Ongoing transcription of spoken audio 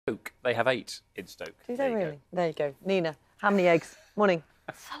Stoke. They have 8 in Stoke. Do they really? There you go. Nina, how many eggs? Morning.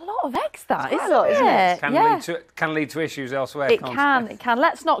 It's a lot of eggs, that, It's quite a lot, isn't it? Can lead to issues elsewhere. It can.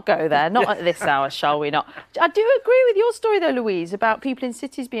 Let's not go there. Not at this hour, shall we not? I do agree with your story, though, Louise, about people in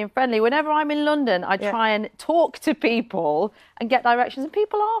cities being friendly. Whenever I'm in London, I try and talk to people and get directions, and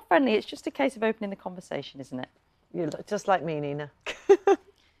people are friendly. It's just a case of opening the conversation, isn't it? You look just like me, Nina.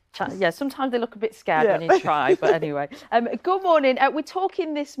 Yeah, sometimes they look a bit scared when you try, but anyway. Good morning. We're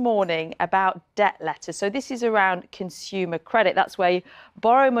talking this morning about debt letters. So this is around consumer credit. That's where you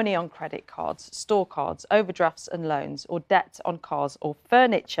borrow money on credit cards, store cards, overdrafts and loans, or debt on cars or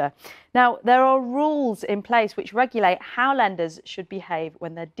furniture. Now, there are rules in place which regulate how lenders should behave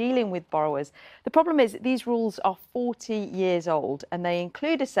when they're dealing with borrowers. The problem is that these rules are 40 years old, and they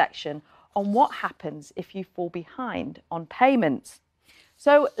include a section on what happens if you fall behind on payments.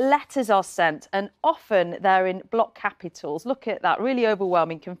 So letters are sent, and often they're in block capitals. Look at that, really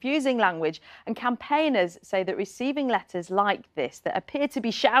overwhelming, confusing language. And campaigners say that receiving letters like this, that appear to be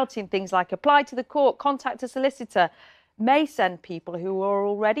shouting things like apply to the court, contact a solicitor, may send people who are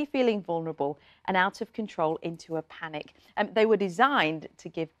already feeling vulnerable and out of control into a panic. They were designed to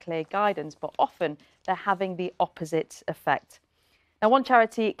give clear guidance, but often they're having the opposite effect. Now, one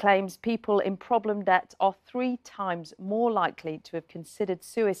charity claims people in problem debt are 3 times more likely to have considered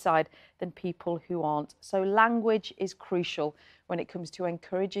suicide than people who aren't. So language is crucial when it comes to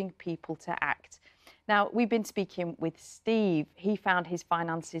encouraging people to act. Now, we've been speaking with Steve. He found his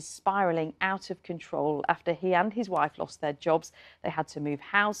finances spiralling out of control after he and his wife lost their jobs. They had to move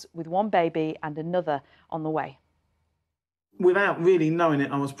house with one baby and another on the way. Without really knowing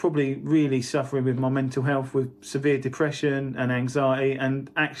it, I was probably really suffering with my mental health, with severe depression and anxiety. And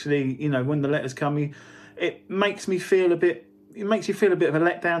actually, you know, when the letters come, it makes me feel a bit. It makes you feel a bit of a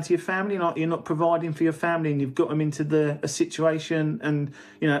letdown to your family, like you're not providing for your family, and you've got them into a situation, and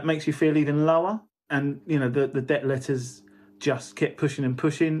you know it makes you feel even lower. And you know the debt letters just kept pushing and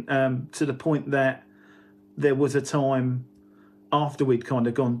pushing to the point that there was a time after we'd kind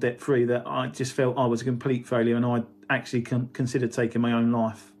of gone debt free that I just felt I was a complete failure, and I actually considered taking my own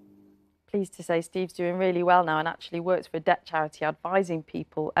life. Pleased to say Steve's doing really well now and actually works for a debt charity advising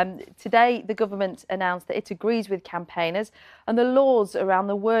people. Today, the government announced that it agrees with campaigners, and the laws around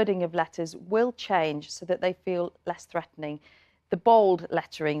the wording of letters will change so that they feel less threatening. The bold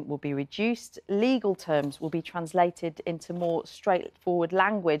lettering will be reduced, legal terms will be translated into more straightforward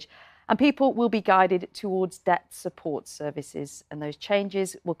language, and people will be guided towards debt support services, and those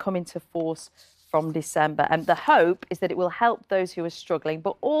changes will come into force from December. And the hope is that it will help those who are struggling,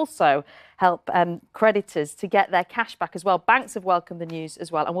 but also help creditors to get their cash back as well. Banks have welcomed the news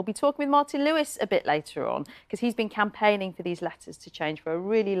as well. And we'll be talking with Martin Lewis a bit later on, because he's been campaigning for these letters to change for a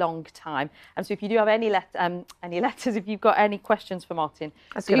really long time. And so if you do have any letters, if you've got any questions for Martin,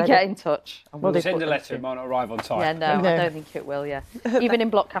 do get in touch. We'll send a letter, it might not arrive on time. Yeah, no, I don't think it will, even in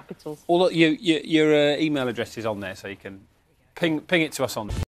block capitals. Well, look, your email address is on there, so you can ping it to us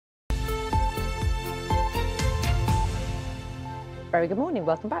on. Very good morning.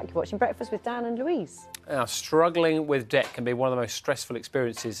 Welcome back. You're watching Breakfast with Dan and Louise. Now, struggling with debt can be one of the most stressful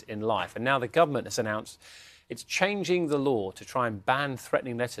experiences in life. And now the government has announced it's changing the law to try and ban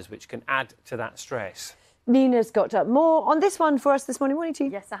threatening letters, which can add to that stress. Nina's got more on this one for us this morning. Morning to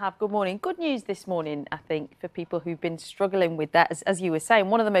you. Yes, I have. Good morning. Good news this morning, I think, for people who've been struggling with that. As you were saying,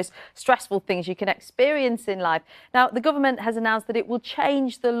 one of the most stressful things you can experience in life. Now, the government has announced that it will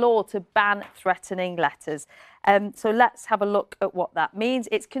change the law to ban threatening letters. So let's have a look at what that means.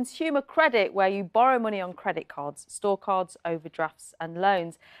 It's consumer credit, where you borrow money on credit cards, store cards, overdrafts and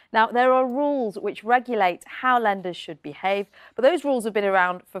loans. Now, there are rules which regulate how lenders should behave, but those rules have been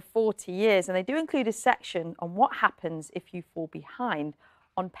around for 40 years, and they do include a section on what happens if you fall behind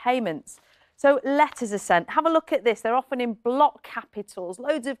on payments. So letters are sent. Have a look at this. They're often in block capitals,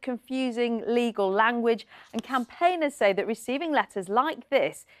 loads of confusing legal language, and campaigners say that receiving letters like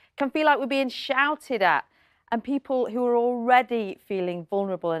this can feel like we're being shouted at. And people who are already feeling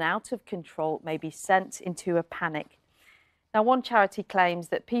vulnerable and out of control may be sent into a panic. Now, one charity claims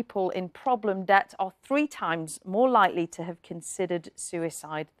that people in problem debt are 3 times more likely to have considered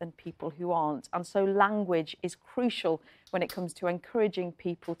suicide than people who aren't. And so language is crucial when it comes to encouraging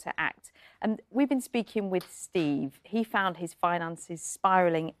people to act. And we've been speaking with Steve. He found his finances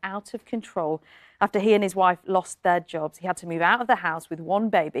spiralling out of control after he and his wife lost their jobs. He had to move out of the house with one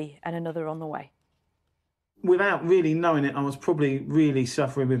baby and another on the way. Without really knowing it, I was probably really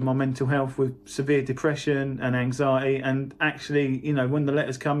suffering with my mental health, with severe depression and anxiety. And actually, you know, when the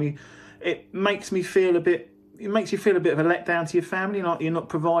letters come, it makes me feel a bit. It makes you feel a bit of a letdown to your family, like you're not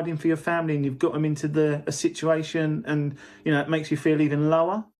providing for your family, and you've got them into a situation, and you know it makes you feel even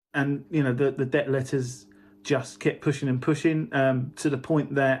lower. and you know the debt letters just kept pushing and pushing to the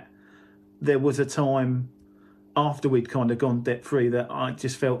point that there was a time after we'd kind of gone debt free that I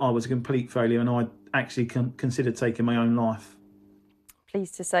just felt I was a complete failure, and I actually considered taking my own life.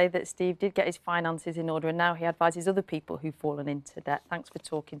 Pleased to say that Steve did get his finances in order, and now he advises other people who've fallen into debt. Thanks for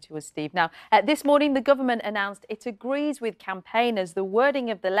talking to us, Steve. Now, this morning, the government announced it agrees with campaigners. The wording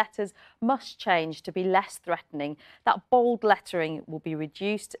of the letters must change to be less threatening. That bold lettering will be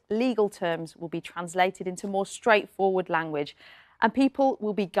reduced. Legal terms will be translated into more straightforward language, and people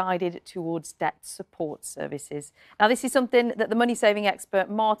will be guided towards debt support services. Now, this is something that the money-saving expert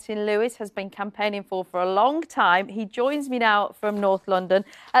Martin Lewis has been campaigning for a long time. He joins me now from North London.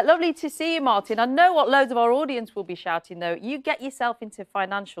 Lovely to see you, Martin. I know what loads of our audience will be shouting, though. You get yourself into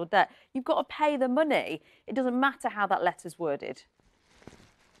financial debt, you've got to pay the money. It doesn't matter how that letter's worded.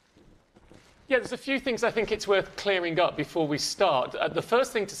 Yeah, there's a few things I think it's worth clearing up before we start. The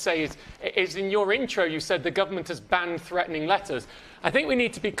first thing to say is in your intro you said the government has banned threatening letters. I think we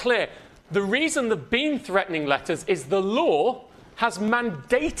need to be clear. The reason there have been threatening letters is the law has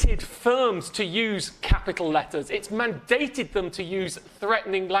mandated firms to use capital letters. It's mandated them to use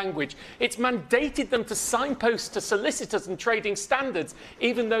threatening language. It's mandated them to signpost to solicitors and trading standards,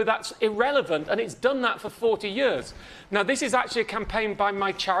 even though that's irrelevant, and it's done that for 40 years. Now, this is actually a campaign by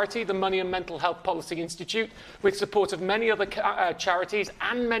my charity, the Money and Mental Health Policy Institute, with support of many other charities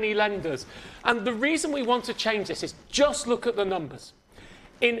and many lenders. And the reason we want to change this is just look at the numbers.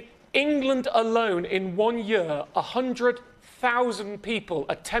 In England alone, in 1 year, 100,000 people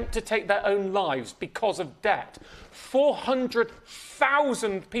attempt to take their own lives because of debt.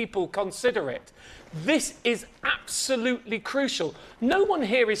 400,000 people consider it. This is absolutely crucial. No one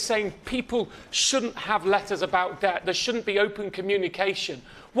here is saying people shouldn't have letters about debt. There shouldn't be open communication.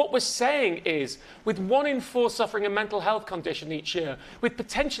 What we're saying is, with 1 in 4 suffering a mental health condition each year, with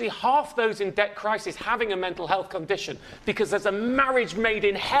potentially half those in debt crisis having a mental health condition, because there's a marriage made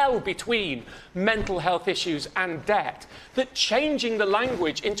in hell between mental health issues and debt, that changing the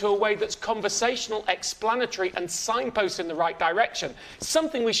language into a way that's conversational, explanatory, and signposts in the right direction,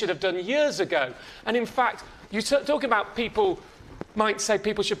 something we should have done years ago. And in fact, you talk about people might say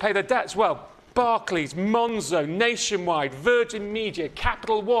people should pay their debts. Well, Barclays, Monzo, Nationwide, Virgin Media,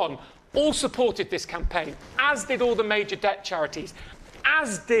 Capital One all supported this campaign, as did all the major debt charities,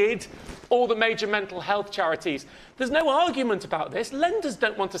 as did all the major mental health charities. There's no argument about this. Lenders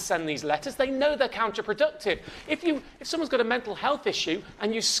don't want to send these letters. They know they're counterproductive. If someone's got a mental health issue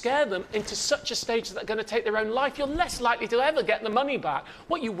and you scare them into such a stage that they're going to take their own life, you're less likely to ever get the money back.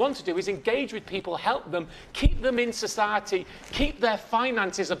 What you want to do is engage with people, help them, keep them in society, keep their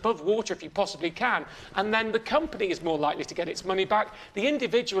finances above water if you possibly can, and then the company is more likely to get its money back. The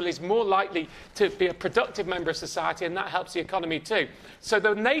individual is more likely to be a productive member of society, and that helps the economy too. So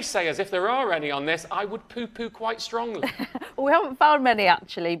the naysayers, if there are any on this, I would poo-poo quite strongly. Well, we haven't found many,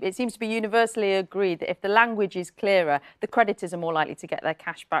 actually. It seems to be universally agreed that if the language is clearer, the creditors are more likely to get their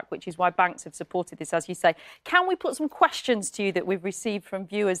cash back, which is why banks have supported this, as you say. Can we put some questions to you that we've received from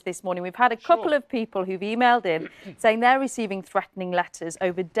viewers this morning? We've had a couple of people who've emailed in saying they're receiving threatening letters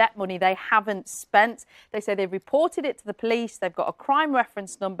over debt money they haven't spent. They say they've reported it to the police, they've got a crime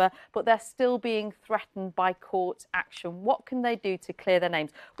reference number, but they're still being threatened by court action. What can they do to clear their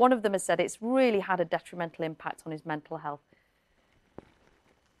names? One of them has said it's really had a detrimental impact on his mental health.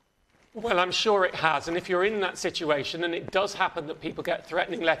 Well, I'm sure it has. And if you're in that situation, and it does happen that people get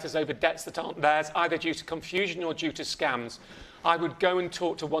threatening letters over debts that aren't theirs, either due to confusion or due to scams, I would go and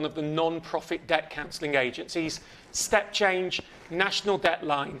talk to one of the non-profit debt counselling agencies, Step Change, National Debt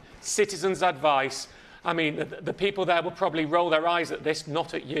Line, Citizens Advice. I mean, the people there will probably roll their eyes at this,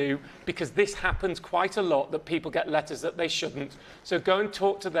 not at you, because this happens quite a lot, that people get letters that they shouldn't. So go and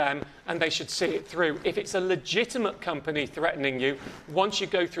talk to them, and they should see it through. If it's a legitimate company threatening you, once you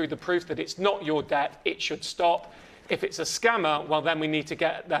go through the proof that it's not your debt, it should stop. If it's a scammer, well, then we need to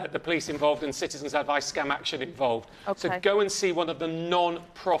get the police involved and Citizens Advice Scam Action involved. Okay. So go and see one of the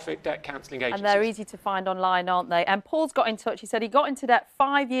non-profit debt counselling agencies. And they're easy to find online, aren't they? And Paul's got in touch. He said he got into debt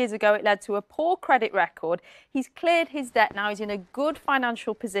 5 years ago. It led to a poor credit record. He's cleared his debt now. He's in a good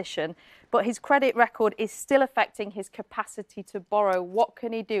financial position, but his credit record is still affecting his capacity to borrow. What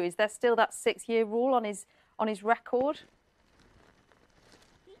can he do? Is there still that 6-year rule on his record?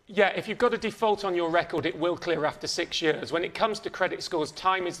 Yeah, if you've got a default on your record, it will clear after 6 years. When it comes to credit scores,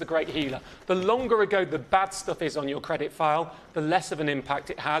 time is the great healer. The longer ago the bad stuff is on your credit file, the less of an impact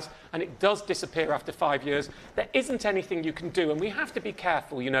it has, and it does disappear after 5 years. There isn't anything you can do, and we have to be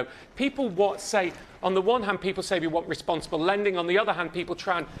careful. You know, people say, on the one hand, people say we want responsible lending. On the other hand, people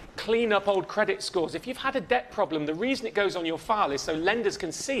try and clean up old credit scores. If you've had a debt problem, the reason it goes on your file is so lenders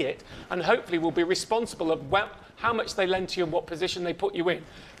can see it and hopefully will be responsible of how much they lend to you and what position they put you in.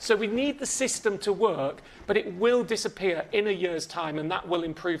 So we need the system to work, but it will disappear in a year's time, and that will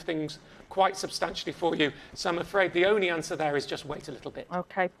improve things quite substantially for you. So I'm afraid the only answer there is just wait a little bit.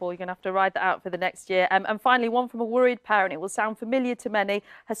 OK, Paul, you're going to have to ride that out for the next year. And finally, one from a worried parent. It will sound familiar to many.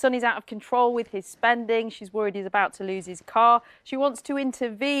 Her son is out of control with his spending. She's worried he's about to lose his car. She wants to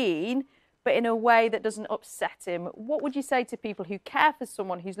intervene, but in a way that doesn't upset him. What would you say to people who care for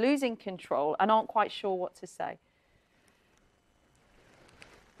someone who's losing control and aren't quite sure what to say?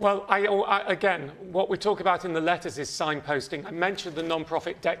 Well, again, what we talk about in the letters is signposting. I mentioned the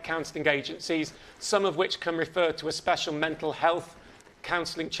non-profit debt counselling agencies, some of which can refer to a special mental health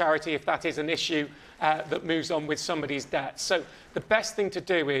counselling charity if that is an issue that moves on with somebody's debt. So the best thing to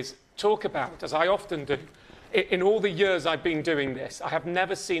do is talk about, as I often do, in all the years I've been doing this, I have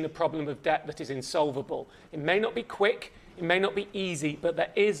never seen a problem of debt that is insolvable. It may not be quick, it may not be easy, but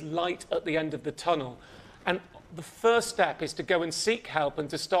there is light at the end of the tunnel. And the first step is to go and seek help and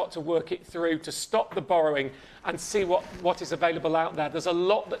to start to work it through, to stop the borrowing and see what is available out there. There's a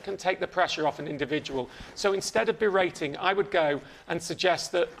lot that can take the pressure off an individual. So instead of berating, I would go and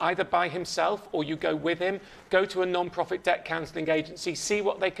suggest that either by himself or you go with him, go to a non-profit debt counselling agency, see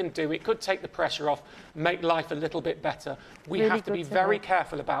what they can do. It could take the pressure off, make life a little bit better. We have to be very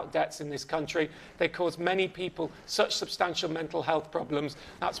careful about debts in this country. They cause many people such substantial mental health problems.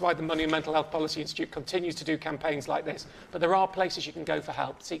 That's why the Money and Mental Health Policy Institute continues to do campaigns like this. But there are places you can go for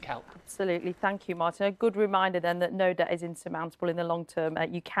help, seek help. Absolutely. Thank you, Martin. A good reminder then that no debt is insurmountable in the long term.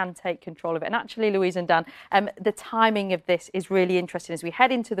 You can take control of it. And actually, Louise and Dan, the timing of this is really interesting. As we head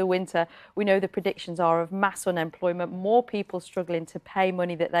into the winter, we know the predictions are of mass unemployment, more people struggling to pay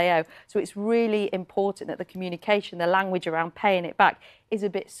money that they owe. So it's really important that the communication, the language around paying it back is a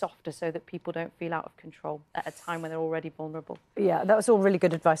bit softer so that people don't feel out of control at a time when they're already vulnerable. Yeah, that was all really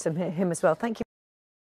good advice from him as well. Thank you.